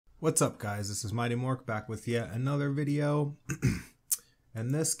What's up, guys? This is Mighty Mork back with yet another video. And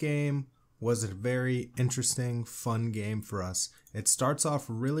this game was a very interesting, fun game for us. It starts off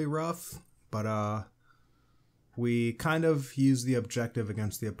really rough, but we kind of use the objective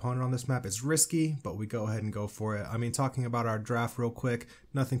against the opponent on this map. It's risky, but we go ahead and go for it. I mean, talking about our draft real quick,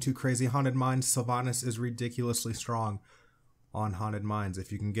 nothing too crazy. Haunted Mines, Sylvanas is ridiculously strong on Haunted Mines.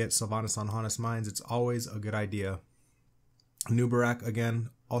 If you can get Sylvanas on Haunted Mines, it's always a good idea. Nubarak,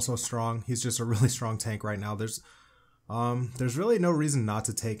 again, also strong. He's just a really strong tank right now. There's really no reason not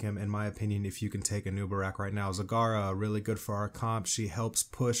to take him, in my opinion, if you can take a Nubarak right now. Zagara, really good for our comp. She helps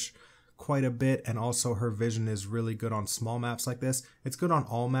push quite a bit, and also her vision is really good on small maps like this. It's good on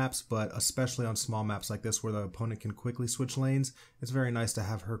all maps, but especially on small maps like this where the opponent can quickly switch lanes. It's very nice to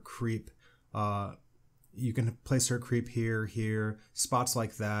have her creep. You can place her creep here, spots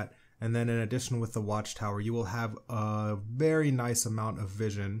like that. And then in addition with the watchtower, you will have a very nice amount of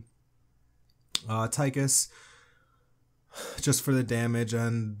vision. Tychus, just for the damage,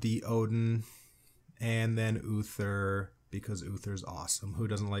 and the Odin, and then Uther, because Uther's awesome. Who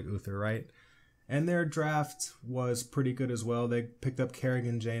doesn't like Uther, right? And their draft was pretty good as well. They picked up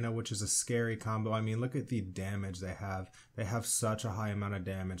Kerrigan Jaina, which is a scary combo. I mean, look at the damage they have. They have such a high amount of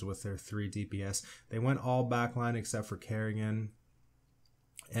damage with their 3 DPS. They went all backline except for Kerrigan.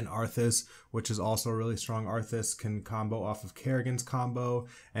 And Arthas, which is also really strong. Arthas can combo off of Kerrigan's combo,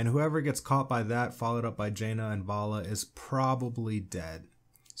 and whoever gets caught by that, followed up by Jaina and Vala, is probably dead.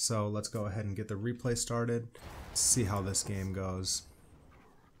 So let's go ahead and get the replay started, see how this game goes.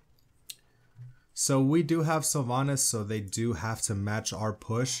 So we do have Sylvanas, so they do have to match our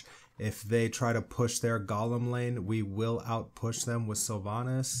push. If they try to push their Golem lane, we will outpush them with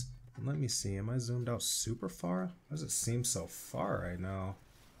Sylvanas. Let me see, am I zoomed out super far? Why does it seem so far right now?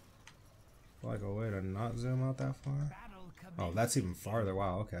 Like a way to not zoom out that far? Oh, that's even farther.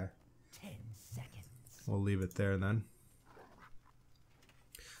 Wow, okay. We'll leave it there then.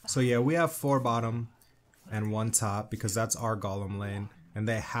 So yeah, we have 4 bottom and 1 top because that's our Golem lane, and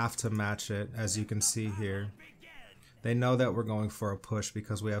they have to match it, as you can see here. They know that we're going for a push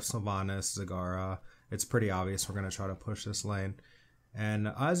because we have Sylvanas, Zagara. It's pretty obvious we're going to try to push this lane.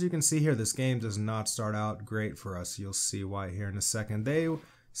 And as you can see here, this game does not start out great for us. You'll see why here in a second. They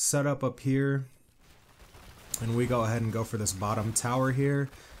set up here, and we go ahead and go for this bottom tower here,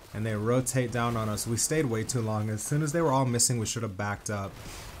 and they rotate down on us. We stayed way too long. As soon as they were all missing, we should have backed up.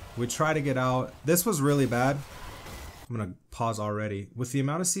 We try to get out. This was really bad. I'm gonna pause already. With the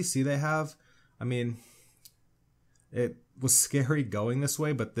amount of CC they have, I mean, it was scary going this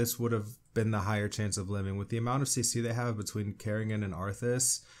way, but this would have been the higher chance of living. With the amount of CC they have between Kerrigan and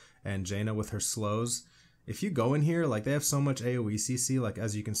Arthas, and Jaina with her slows, if you go in here, like, they have so much AoE CC, like,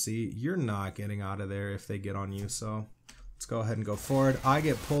 as you can see, you're not getting out of there if they get on you. So let's go ahead and go forward. I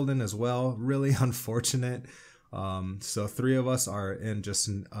get pulled in as well. Really unfortunate. So 3 of us are in just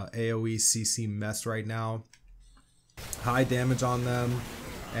an AoE CC mess right now. High damage on them,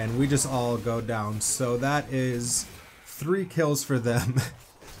 and we just all go down. So that is 3 kills for them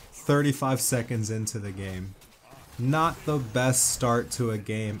 35 seconds into the game. Not the best start to a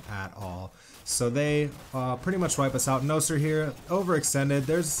game at all. So they pretty much wipe us out. Noser here, overextended.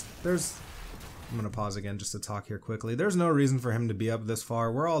 I'm going to pause again just to talk here quickly. There's no reason for him to be up this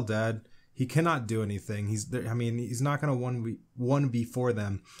far. We're all dead. He cannot do anything. He's not going to 1v for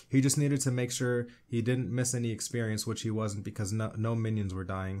them. He just needed to make sure he didn't miss any experience, which he wasn't, because no minions were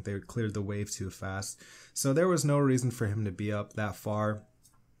dying. They cleared the wave too fast. So there was no reason for him to be up that far.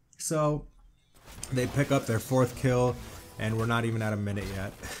 So they pick up their 4th kill, and we're not even at a minute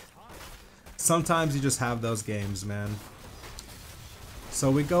yet. Sometimes you just have those games, man. So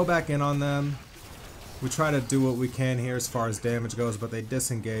we go back in on them. We try to do what we can here as far as damage goes, but they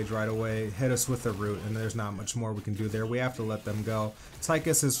disengage right away, hit us with the root, and there's not much more we can do there. We have to let them go.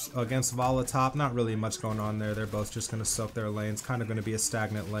 Tychus is against Vala top. Not really much going on there. They're both just going to soak their lanes. Kind of going to be a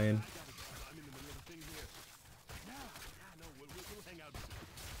stagnant lane.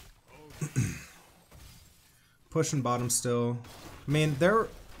 Pushing bottom still. I mean, they're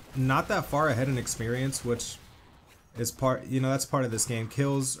not that far ahead in experience, which is that's part of this game.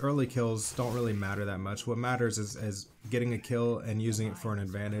 Early kills don't really matter that much. What matters is getting a kill and using it for an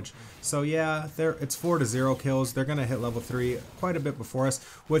advantage. So yeah, it's 4-0 kills. They're gonna hit level 3 quite a bit before us,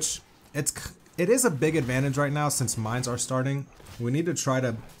 which it is a big advantage right now since mines are starting. We need to try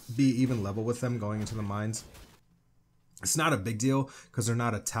to be even level with them going into the mines. It's not a big deal because they're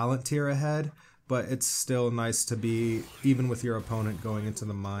not a talent tier ahead, but it's still nice to be even with your opponent going into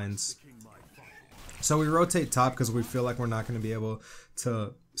the mines. So we rotate top because we feel like we're not going to be able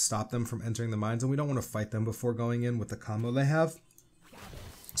to stop them from entering the mines, and we don't want to fight them before going in with the combo they have.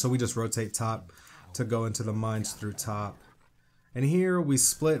 So we just rotate top to go into the mines through top. And here we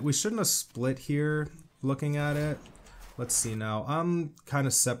split. We shouldn't have split here looking at it. Let's see now. I'm kind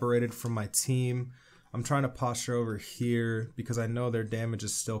of separated from my team. I'm trying to posture over here because I know their damage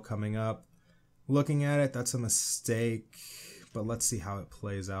is still coming up. Looking at it, that's a mistake. But let's see how it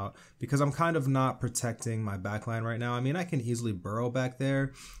plays out. Because I'm kind of not protecting my backline right now. I mean, I can easily burrow back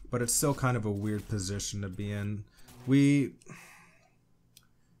there, but it's still kind of a weird position to be in. We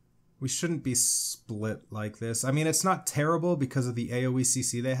shouldn't be split like this. I mean, it's not terrible because of the AoE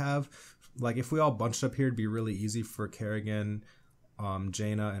CC they have. Like, if we all bunched up here, it'd be really easy for Kerrigan,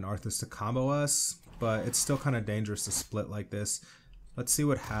 Jaina, and Arthas to combo us. But it's still kind of dangerous to split like this. Let's see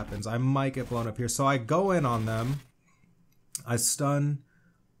what happens. I might get blown up here. So I go in on them. I stun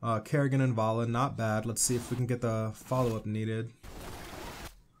Kerrigan and Vala. Not bad. Let's see if we can get the follow-up needed.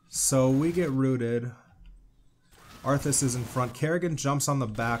 So we get rooted. Arthas is in front. Kerrigan jumps on the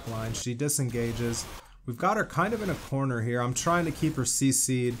back line. She disengages. We've got her kind of in a corner here. I'm trying to keep her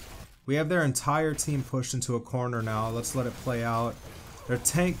CC'd. We have their entire team pushed into a corner now. Let's let it play out. Their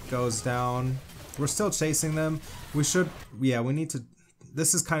tank goes down. We're still chasing them. We should, yeah, we need to,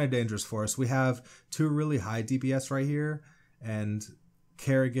 this is kind of dangerous for us. We have two really high DPS right here and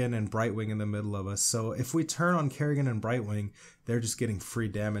Kerrigan and Brightwing in the middle of us. So if we turn on Kerrigan and Brightwing, they're just getting free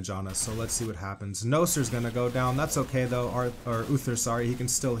damage on us. So let's see what happens. Noser's going to go down. That's okay though. Or Uther, sorry. He can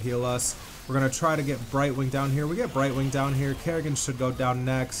still heal us. We're going to try to get Brightwing down here. We get Brightwing down here. Kerrigan should go down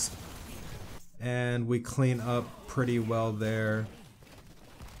next. And we clean up pretty well there.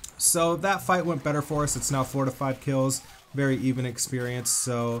 So that fight went better for us. It's now 4 to 5 kills. Very even experience.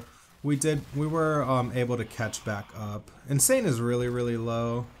 So we were able to catch back up. Insane is really, really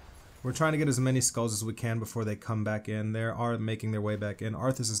low. We're trying to get as many skulls as we can before they come back in. They are making their way back in.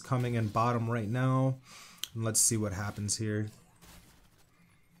 Arthas is coming in bottom right now. And let's see what happens here.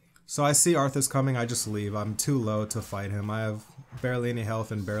 So I see Arthas coming. I just leave. I'm too low to fight him. I have barely any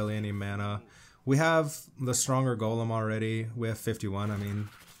health and barely any mana. We have the stronger golem already. We have 51. I mean,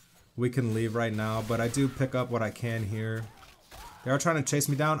 we can leave right now, but I do pick up what I can here. They are trying to chase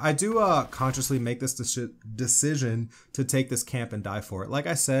me down. I do consciously make this decision to take this camp and die for it. Like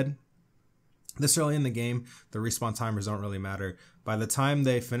I said, this early in the game, the respawn timers don't really matter. By the time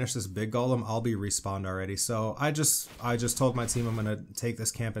they finish this big golem, I'll be respawned already. So I just told my team I'm gonna take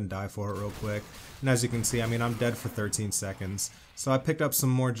this camp and die for it real quick. And as you can see, I mean, I'm dead for 13 seconds. So I picked up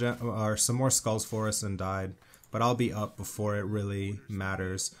some more skulls for us and died. But I'll be up before it really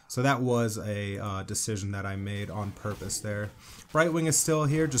matters. So that was a decision that I made on purpose there. Brightwing is still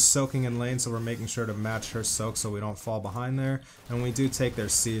here, just soaking in lane, so we're making sure to match her soak so we don't fall behind there. And we do take their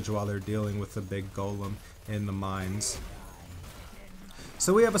siege while they're dealing with the big golem in the mines.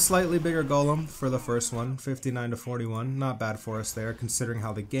 So we have a slightly bigger golem for the first one, 59 to 41. Not bad for us there, considering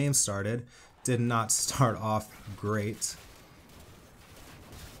how the game started. Did not start off great.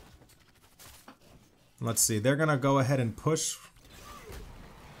 Let's see, they're gonna go ahead and push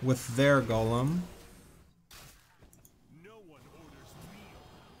with their golem.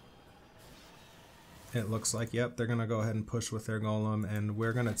 It looks like, yep, they're gonna go ahead and push with their golem, and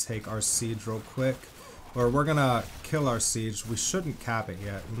we're gonna take our siege real quick. Or we're gonna kill our siege. We shouldn't cap it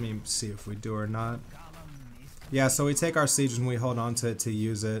yet. Let me see if we do or not. Yeah, so we take our siege and we hold on to it to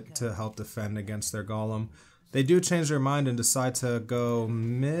use it to help defend against their golem. They do change their mind and decide to go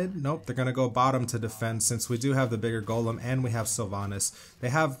mid. Nope, they're going to go bottom to defend since we do have the bigger golem and we have Sylvanas. They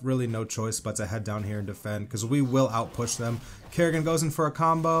have really no choice but to head down here and defend because we will outpush them. Kerrigan goes in for a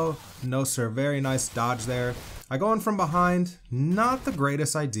combo. No sir, very nice dodge there. I go in from behind. Not the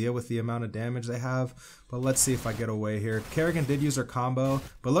greatest idea with the amount of damage they have, but let's see if I get away here. Kerrigan did use her combo,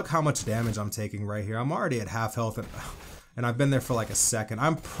 but look how much damage I'm taking right here. I'm already at half health and I've been there for like a second.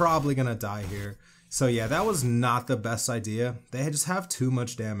 I'm probably going to die here. So yeah, that was not the best idea. They just have too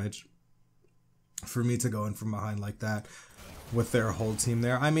much damage for me to go in from behind like that with their whole team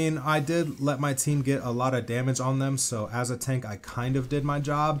there. I mean, I did let my team get a lot of damage on them, so as a tank, I kind of did my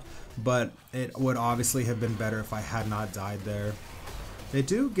job, but it would obviously have been better if I had not died there. They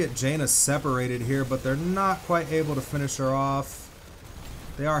do get Jaina separated here, but they're not quite able to finish her off.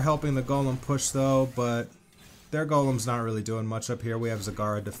 They are helping the golem push though, but their golem's not really doing much up here. We have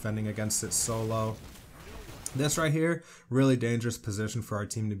Zagara defending against it solo. This right here, really dangerous position for our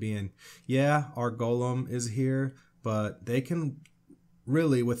team to be in. Yeah, our golem is here, but they can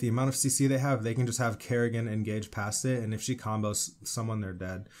really, with the amount of CC they have, they can just have Kerrigan engage past it, and if she combos someone, they're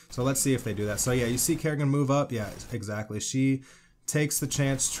dead. So let's see if they do that. So yeah, you see Kerrigan move up. Yeah, exactly. She takes the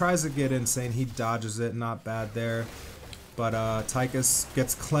chance, tries to get insane. He dodges it. Not bad there. But Tychus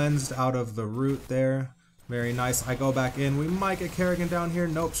gets cleansed out of the root there. Very nice. I go back in. We might get Kerrigan down here.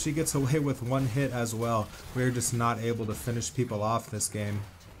 Nope, she gets away with one hit as well. We're just not able to finish people off this game.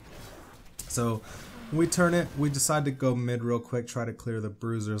 So we turn it. We decide to go mid real quick, try to clear the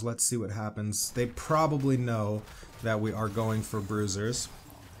bruisers. Let's see what happens. They probably know that we are going for bruisers.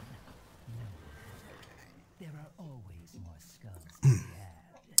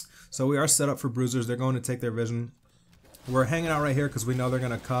 So we are set up for bruisers. They're going to take their vision. We're hanging out right here because we know they're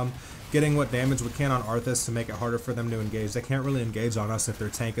going to come, getting what damage we can on Arthas to make it harder for them to engage. They can't really engage on us if their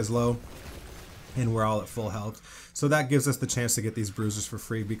tank is low and we're all at full health. So that gives us the chance to get these bruisers for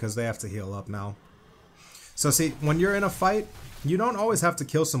free because they have to heal up now. So see, when you're in a fight, you don't always have to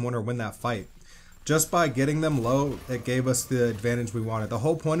kill someone or win that fight. Just by getting them low, it gave us the advantage we wanted. The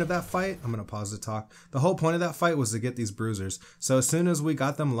whole point of that fight, I'm going to pause the talk. The whole point of that fight was to get these bruisers. So as soon as we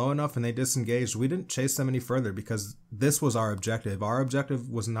got them low enough and they disengaged, we didn't chase them any further because this was our objective. Our objective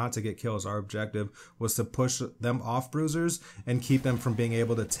was not to get kills. Our objective was to push them off bruisers and keep them from being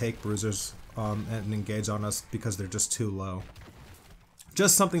able to take bruisers and engage on us because they're just too low.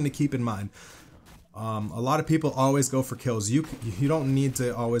 Just something to keep in mind. A lot of people always go for kills. You don't need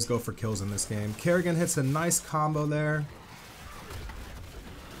to always go for kills in this game. Kerrigan hits a nice combo there.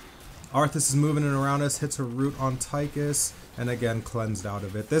 Arthas is moving in around us, hits a root on Tychus, and again cleansed out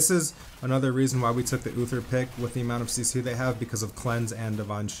of it. This is another reason why we took the Uther pick with the amount of CC they have, because of Cleanse and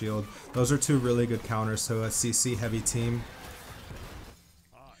Divine Shield. Those are two really good counters to a CC heavy team.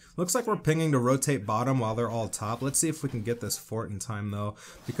 Looks like we're pinging to rotate bottom while they're all top. Let's see if we can get this fort in time though.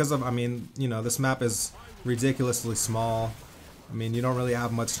 Because of, I mean, you know, this map is ridiculously small. I mean, you don't really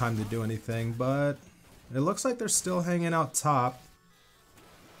have much time to do anything, but it looks like they're still hanging out top.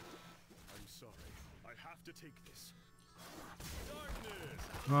 I'm sorry. I have to take this.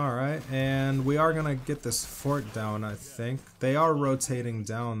 Alright, and we are gonna get this fort down, I think. They are rotating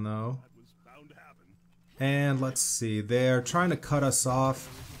down though. And let's see, they're trying to cut us off.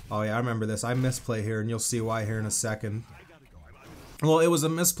 Oh yeah, I remember this. I misplay here, and you'll see why here in a second. Well, it was a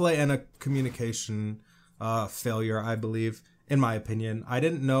misplay and a communication failure, I believe, in my opinion. I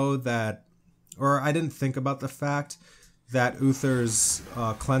didn't know that, or I didn't think about the fact that Uther's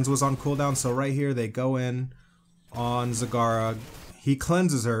cleanse was on cooldown. So right here, they go in on Zagara. He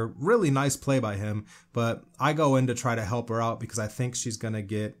cleanses her. Really nice play by him, but I go in to try to help her out because I think she's gonna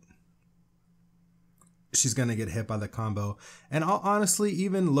get hit by the combo. And I'll honestly,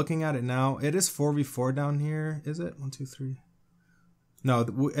 even looking at it now, it is 4v4 down here. Is it? 1, 2, 3. No,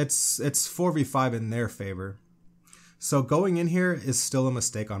 it's 4v5 in their favor. So going in here is still a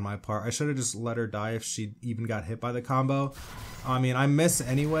mistake on my part. I should have just let her die if she even got hit by the combo. I mean, I miss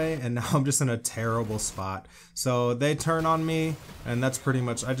anyway, and now I'm just in a terrible spot. So they turn on me, and that's pretty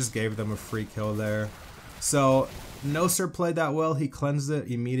much, I just gave them a free kill there. So No Sir played that well. He cleansed it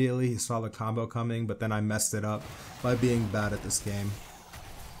immediately. He saw the combo coming, but then I messed it up by being bad at this game.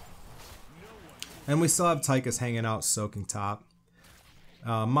 And we still have Tychus hanging out, soaking top.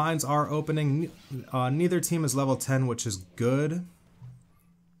 Mines are opening. Neither team is level 10, which is good.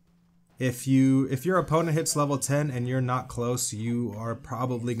 If your opponent hits level 10 and you're not close, you are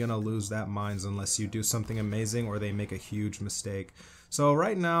probably going to lose that mines unless you do something amazing or they make a huge mistake. So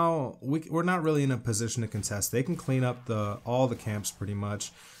right now, we're not really in a position to contest. They can clean up all the camps pretty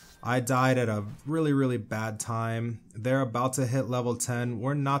much. I died at a really, really bad time. They're about to hit level 10.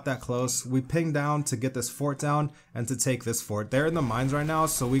 We're not that close. We ping down to get this fort down and to take this fort. They're in the mines right now,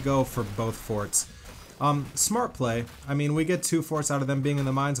 so we go for both forts. Smart play. I mean, we get 2 forts out of them being in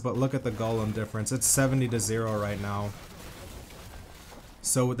the mines, but look at the golem difference. It's 70-0 right now.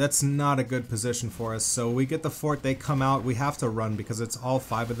 So that's not a good position for us. So we get the fort, they come out, we have to run because it's all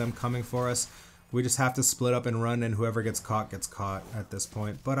 5 of them coming for us. We just have to split up and run, and whoever gets caught at this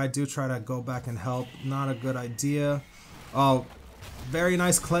point. But I do try to go back and help. Not a good idea. Oh, very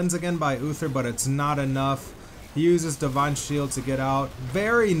nice cleanse again by Uther, but it's not enough. He uses Divine Shield to get out.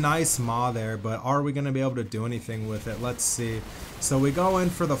 Very nice Maw there, but are we going to be able to do anything with it? Let's see. So we go in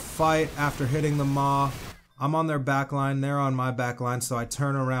for the fight after hitting the Maw. I'm on their backline, they're on my backline, so I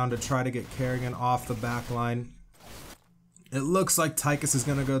turn around to try to get Kerrigan off the backline. It looks like Tychus is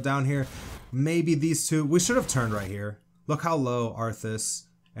going to go down here. Maybe these two. We should have turned right here. Look how low Arthas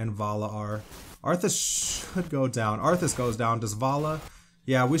and Vala are. Arthas should go down. Arthas goes down. Does Vala?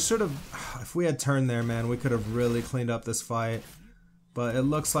 Yeah, we should have. If we had turned there, man, we could have really cleaned up this fight. But it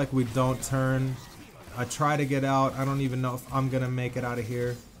looks like we don't turn. I try to get out. I don't even know if I'm going to make it out of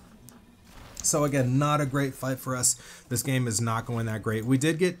here. So again, not a great fight for us. This game is not going that great. We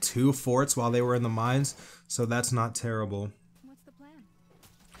did get 2 forts while they were in the mines, so that's not terrible. What's the plan?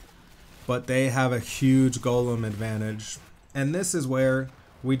 But they have a huge golem advantage. And this is where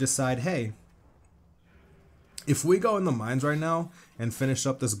we decide, hey, If we go in the mines right now and finish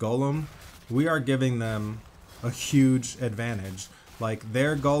up this golem, we are giving them a huge advantage. Like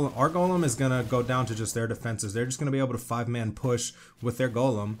their golem, our golem is gonna go down to just their defenses. They're just gonna be able to 5-man push with their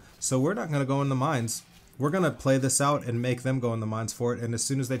golem. So we're not gonna go in the mines. We're gonna play this out and make them go in the mines for it. And as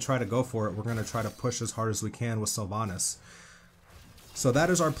soon as they try to go for it, we're gonna try to push as hard as we can with Sylvanas. So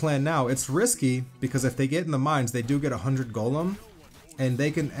that is our plan now. It's risky because if they get in the mines, they do get 100 golem. And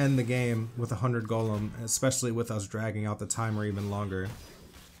they can end the game with 100 golem, especially with us dragging out the timer even longer.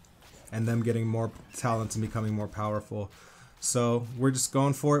 And them getting more talents and becoming more powerful. So we're just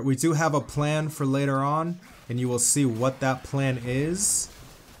going for it. We do have a plan for later on, and you will see what that plan is.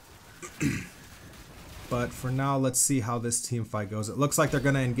 But for now, let's see how this team fight goes. It looks like they're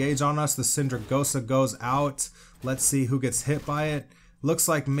going to engage on us. The Syndragosa goes out. Let's see who gets hit by it. Looks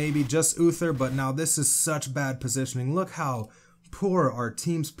like maybe just Uther, but now this is such bad positioning. Look how poor our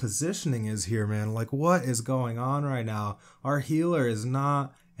team's positioning is here, man. Like, what is going on right now? Our healer is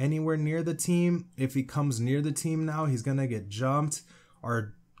not anywhere near the team. If he comes near the team now, he's gonna get jumped.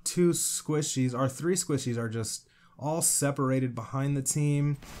 Our 3 squishies are just all separated behind the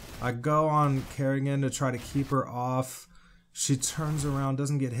team. I go on Kerrigan to try to keep her off. She turns around,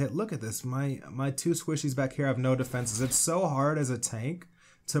 doesn't get hit. Look at this. My 2 squishies back here have no defenses. It's so hard as a tank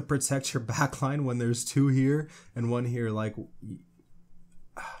to protect your backline when there's 2 here and 1 here. Like,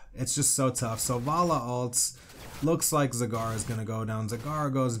 it's just so tough. So Vala ults. Looks like Zagara is going to go down.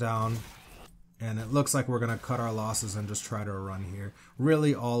 Zagara goes down. And it looks like we're going to cut our losses and just try to run here.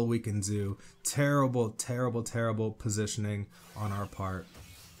 Really all we can do. Terrible, terrible, terrible positioning on our part.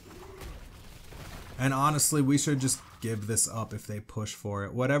 And honestly, we should just give this up if they push for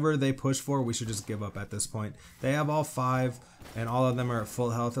it. Whatever they push for, we should just give up at this point. They have all 5, and all of them are at full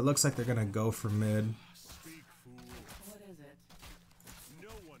health. It looks like they're going to go for mid.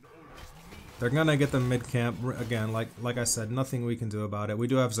 They're going to get the mid camp. Again, like I said, nothing we can do about it. We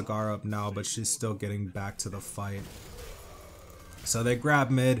do have Zagara up now, but she's still getting back to the fight. So they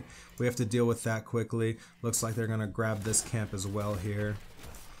grab mid. We have to deal with that quickly. Looks like they're going to grab this camp as well here.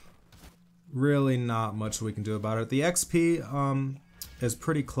 Really not much we can do about it. The XP is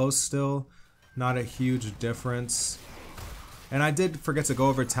pretty close still. Not a huge difference. And I did forget to go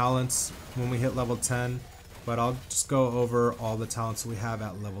over talents when we hit level 10. But I'll just go over all the talents we have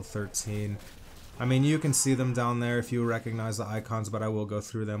at level 13. I mean, you can see them down there if you recognize the icons, but I will go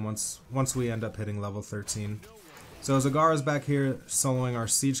through them once we end up hitting level 13. So Zagara's back here soloing our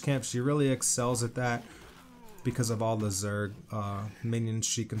siege camp. She really excels at that because of all the Zerg minions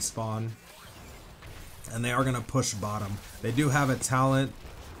she can spawn. And they are going to push bottom. They do have a talent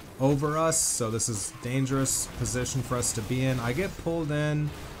over us, so this is a dangerous position for us to be in. I get pulled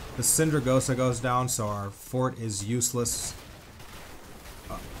in. The Syndragosa goes down, so our fort is useless.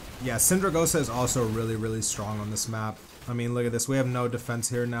 Yeah, Syndragosa is also really, really strong on this map. I mean, look at this. We have no defense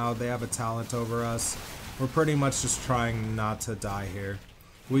here now. They have a talent over us. We're pretty much just trying not to die here.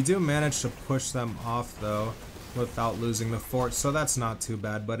 We do manage to push them off, though, without losing the fort, so that's not too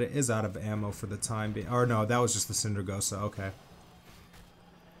bad, but it is out of ammo for the time being. Or no, that was just the Syndragosa. Okay.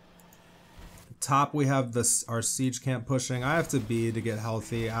 Top, we have our siege camp pushing. I have to B to get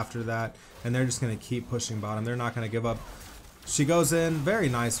healthy after that, and they're just going to keep pushing bottom. They're not going to give up. She goes in. Very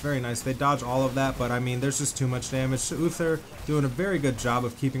nice, very nice. They dodge all of that, but I mean, there's just too much damage. Uther doing a very good job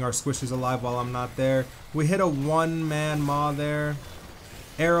of keeping our squishies alive while I'm not there. We hit a 1-man maw there.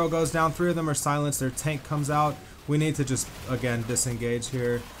 Arrow goes down. 3 of them are silenced. Their tank comes out. We need to just, again, disengage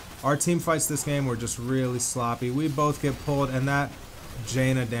here. Our team fights this game. We're just really sloppy. We both get pulled, and that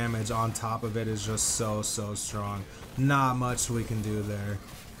Jaina damage on top of it is just so strong. Not much we can do there.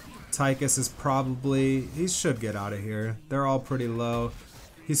 Tychus is probably, he should get out of here. They're all pretty low.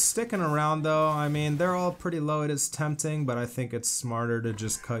 He's sticking around though. I mean, they're all pretty low. It is tempting, but I think it's smarter to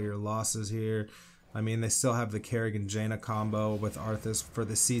just cut your losses here. I mean, they still have the Kerrigan Jaina combo with Arthas for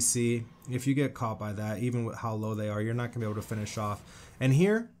the CC. If you get caught by that, even with how low they are, you're not going to be able to finish off. And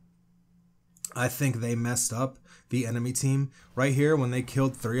here, I think they messed up the enemy team. Right here, when they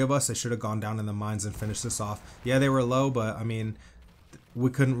killed 3 of us, they should have gone down in the mines and finished this off. Yeah, they were low, but I mean, we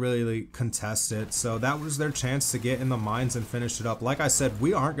couldn't really contest it. So that was their chance to get in the mines and finish it up. Like I said,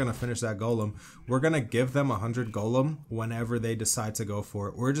 we aren't going to finish that golem. We're going to give them 100 golem whenever they decide to go for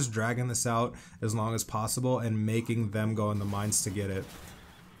it. We're just dragging this out as long as possible and making them go in the mines to get it.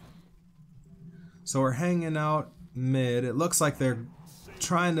 So we're hanging out mid. It looks like they're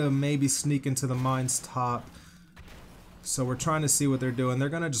trying to maybe sneak into the mines top. So we're trying to see what they're doing. They're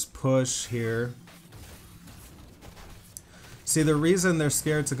going to just push here. See, the reason they're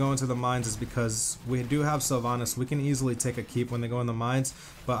scared to go into the mines is because we do have Sylvanas. We can easily take a keep when they go in the mines,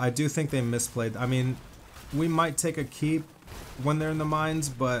 but I do think they misplayed. I mean, we might take a keep when they're in the mines,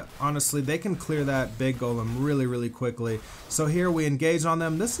 but honestly, they can clear that big golem really, really quickly. So here we engage on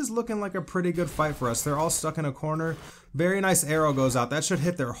them. This is looking like a pretty good fight for us. They're all stuck in a corner. Very nice arrow goes out. That should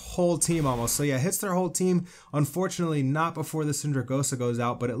hit their whole team almost. So yeah, hits their whole team. Unfortunately, not before the Syndragosa goes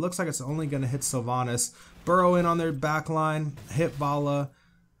out, but it looks like it's only going to hit Sylvanas. Burrow in on their back line, hit Vala.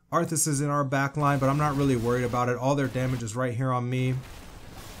 Arthas is in our back line, but I'm not really worried about it. All their damage is right here on me.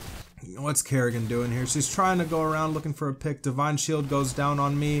 What's Kerrigan doing here? She's trying to go around looking for a pick. Divine Shield goes down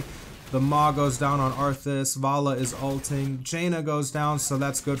on me. The Maw goes down on Arthas. Vala is ulting. Jaina goes down, so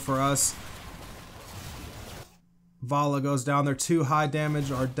that's good for us. Vala goes down. Their 2 high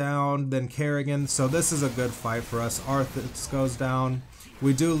damage are down. Then Kerrigan. So this is a good fight for us. Arthas goes down.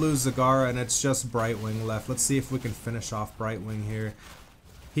 We do lose Zagara, and it's just Brightwing left. Let's see if we can finish off Brightwing here.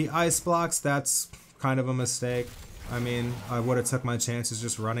 He ice blocks. That's kind of a mistake. I mean, I would have took my chances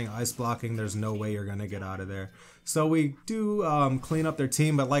just running ice blocking. There's no way you're going to get out of there. So we do clean up their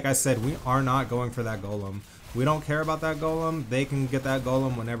team, but like I said, we are not going for that golem. We don't care about that golem. They can get that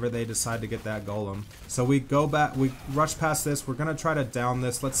golem whenever they decide to get that golem. So we go back, we rush past this. We're going to try to down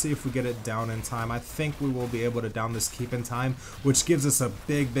this. Let's see if we get it down in time. I think we will be able to down this keep in time, which gives us a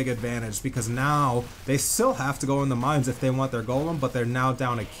big, big advantage because now they still have to go in the mines if they want their golem, but they're now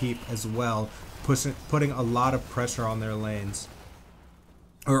down a keep as well, putting a lot of pressure on their lanes,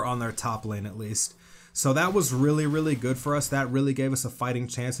 or on their top lane at least. So that was really, really good for us. That really gave us a fighting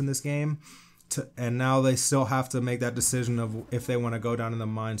chance in this game. And now they still have to make that decision of if they want to go down in the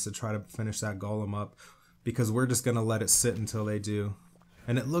mines to try to finish that golem up, because we're just going to let it sit until they do.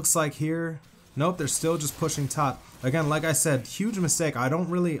 And it looks like here, nope, they're still just pushing top. Again, like I said, huge mistake. I don't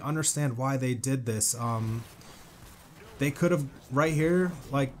really understand why they did this. They could have, right here,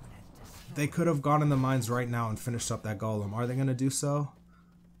 like, they could have gone in the mines right now and finished up that golem. Are they going to do so?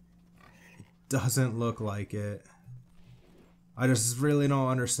 It doesn't look like it. I just really don't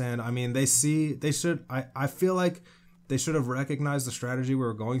understand. I mean, I feel like they should have recognized the strategy we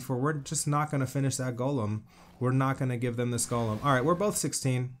were going for. We're just not going to finish that golem. We're not going to give them this golem. All right, we're both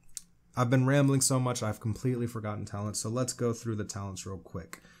 16. I've been rambling so much, I've completely forgotten talents. So let's go through the talents real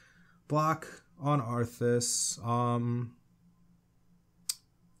quick. Block on Arthas.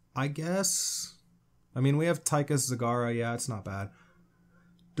 I guess. I mean, we have Tychus, Zagara. Yeah, it's not bad.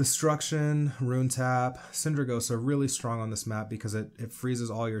 Destruction, Rune Tap, Syndragosa, really strong on this map because it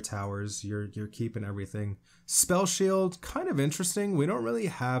freezes all your towers. You're keeping everything. Spell Shield, kind of interesting. We don't really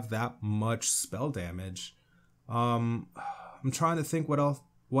have that much spell damage. I'm trying to think what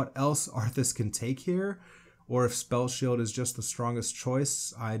else Arthas can take here, or if Spell Shield is just the strongest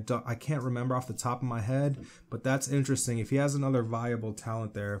choice. I can't remember off the top of my head, but that's interesting. If he has another viable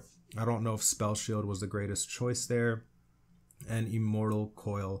talent there, I don't know if Spell Shield was the greatest choice there. And Immortal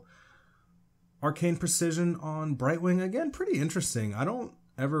Coil. Arcane Precision on Brightwing, again, pretty interesting. I don't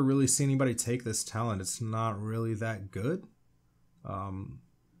ever really see anybody take this talent. It's not really that good. I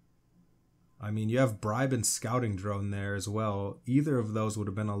mean, you have Bribe and Scouting Drone there as well. Either of those would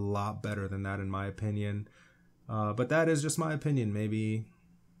have been a lot better than that, in my opinion. But that is just my opinion. Maybe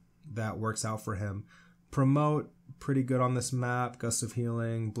that works out for him. Promote, pretty good on this map. Gust of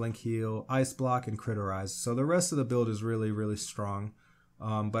Healing, Blink Heal, Ice Block, and Criterize. So the rest of the build is really, really strong.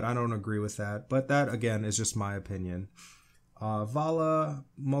 But I don't agree with that. But that, again, is just my opinion. Vala,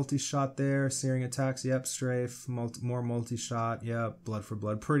 multi-shot there. Searing attacks, yep. Strafe, more multi-shot, yep. Blood for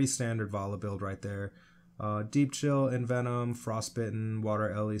blood. Pretty standard Vala build right there. Deep Chill, Envenom, Frostbitten,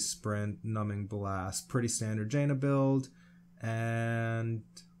 Water Ellie, Sprint, Numbing Blast. Pretty standard Jaina build. And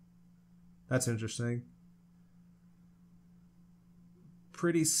that's interesting.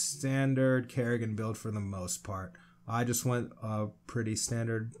 Pretty standard Kerrigan build for the most part. I just went pretty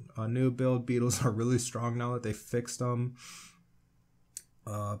standard new build. Beetles are really strong now that they fixed them.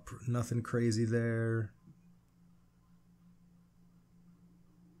 Nothing crazy there.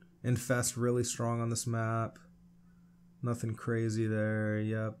 Infest really strong on this map. Nothing crazy there.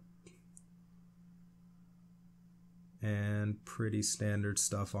 Yep. And pretty standard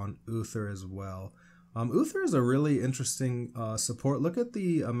stuff on Uther as well. Uther is a really interesting support. Look at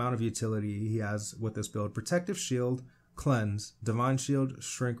the amount of utility he has with this build. Protective Shield, Cleanse, Divine Shield,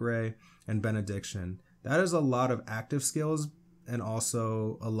 Shrink Ray, and Benediction. That is a lot of active skills and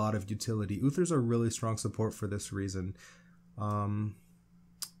also a lot of utility. Uther's a really strong support for this reason.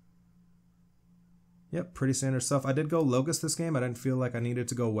 Yep, pretty standard stuff. I did go Locust this game. I didn't feel like I needed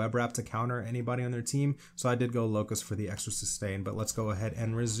to go Web Wrap to counter anybody on their team, so I did go Locust for the extra sustain. But let's go ahead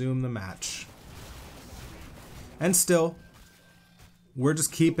and resume the match. And still, we're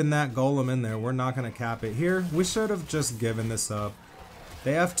just keeping that golem in there. We're not going to cap it. Here, we should have just given this up.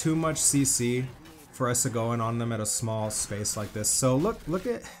 They have too much CC. for us to go in on them at a small space like this. So look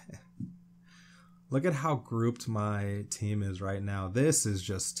at how grouped my team is right now. This is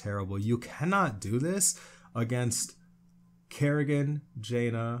just terrible. You cannot do this against Kerrigan,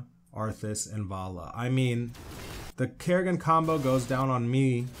 Jaina, Arthas, and Vala. I mean, the Kerrigan combo goes down on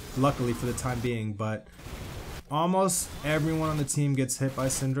me, luckily for the time being, but almost everyone on the team gets hit by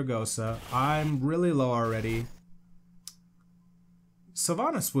Sindragosa. I'm really low already.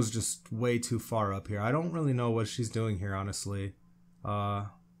 Sylvanas was just way too far up here. I don't really know what she's doing here, honestly.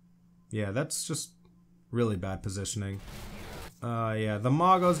 Yeah, that's just really bad positioning. Yeah, the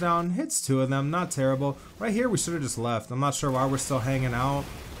Maw goes down, hits 2 of them, not terrible. Right here, we should have just left. I'm not sure why we're still hanging out.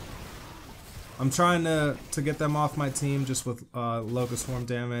 I'm trying to get them off my team just with Locust Swarm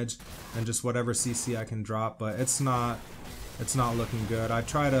damage and just whatever CC I can drop, but it's not looking good. I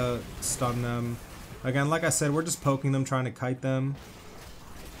try to stun them. Again, like I said, we're just poking them, trying to kite them.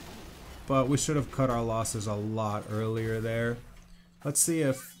 But we should have cut our losses a lot earlier there. Let's see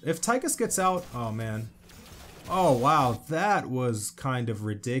if Tychus gets out. Oh, man. Oh, wow. That was kind of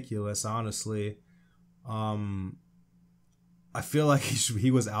ridiculous, honestly. I feel like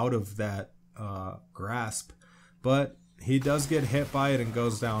he was out of that grasp. But he does get hit by it and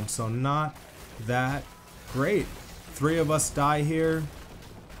goes down. So not that great. 3 of us die here.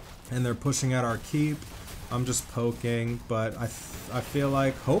 And they're pushing at our keep. I'm just poking, but I feel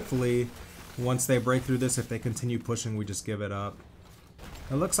like hopefully once they break through this, if they continue pushing, we just give it up.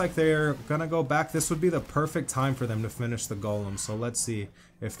 It looks like they're gonna go back. This would be the perfect time for them to finish the golem, so let's see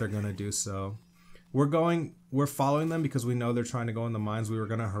if they're gonna do so. We're following them because we know they're trying to go in the mines. We were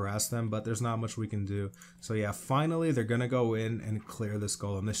gonna harass them, but there's not much we can do. So yeah, finally they're gonna go in and clear this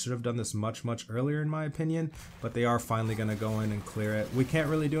golem. They should have done this much earlier in my opinion, but they are finally gonna go in and clear it. We can't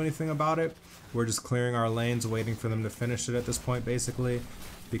really do anything about it. We're just clearing our lanes, waiting for them to finish it at this point basically,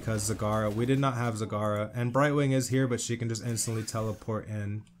 because Zagara, we did not have Zagara, and Brightwing is here, but she can just instantly teleport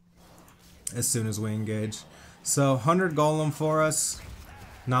in as soon as we engage. So 100 golem for us.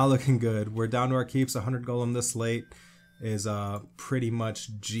 Not looking good. We're down to our keeps. 100 golem this late is pretty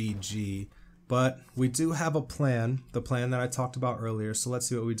much GG. But we do have a plan, the plan that I talked about earlier. So let's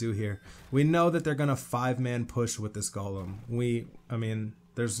see what we do here. We know that they're gonna 5-man push with this golem. I mean,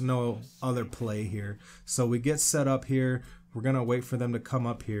 there's no other play here. So we get set up here. We're gonna wait for them to come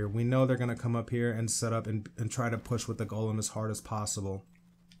up here. We know they're gonna come up here and set up and try to push with the golem as hard as possible.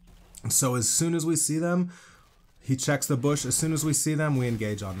 So as soon as we see them, he checks the bush. As soon as we see them, we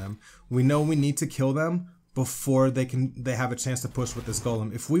engage on them. We know we need to kill them before they have a chance to push with this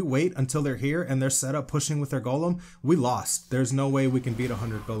golem. If we wait until they're here and they're set up pushing with their golem, we lost. There's no way we can beat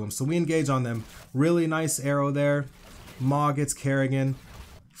 100 golems. So we engage on them. Really nice arrow there. Maw gets Kerrigan.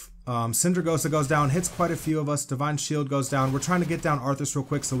 Sindragosa goes down, hits quite a few of us. Divine Shield goes down. We're trying to get down Arthas real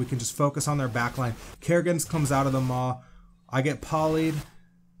quick so we can just focus on their backline. Kerrigan comes out of the Maw. I get polyed.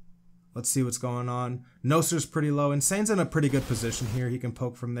 Let's see what's going on. Noser's pretty low. Insane's in a pretty good position here. He can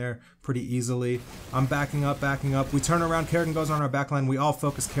poke from there pretty easily. I'm backing up. We turn around. Kerrigan goes on our backline. We all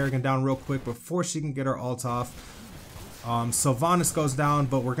focus Kerrigan down real quick before she can get her ult off. Sylvanas goes down,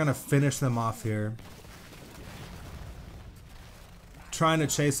 but we're going to finish them off here. Trying to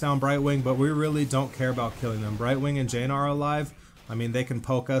chase down Brightwing, but we really don't care about killing them. Brightwing and Jaina are alive. I mean, they can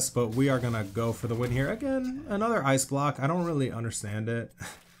poke us, but we are going to go for the win here. Again, another ice block. I don't really understand it.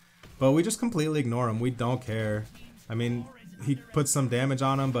 But we just completely ignore him. We don't care. I mean, he put some damage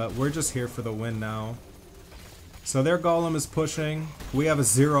on him, but we're just here for the win now. So their golem is pushing. We have a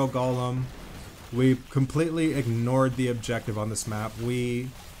 0 golem. We completely ignored the objective on this map.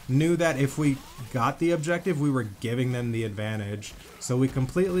 We knew that if we got the objective, we were giving them the advantage. So we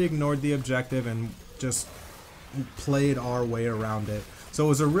completely ignored the objective and just played our way around it. So it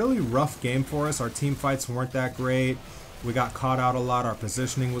was a really rough game for us. Our team fights weren't that great. We got caught out a lot. Our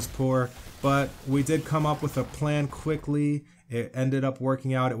positioning was poor, but we did come up with a plan quickly. It ended up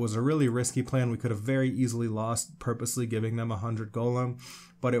working out. It was a really risky plan. We could have very easily lost purposely giving them 100 golem,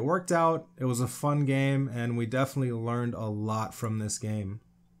 but it worked out. It was a fun game, and we definitely learned a lot from this game.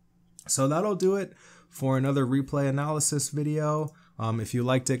 So that'll do it for another replay analysis video. If you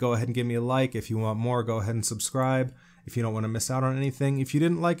liked it, go ahead and give me a like. If you want more, go ahead and subscribe. If you don't want to miss out on anything. If you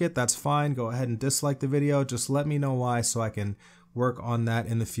didn't like it, that's fine. Go ahead and dislike the video. Just let me know why so I can work on that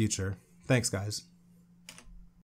in the future. Thanks, guys.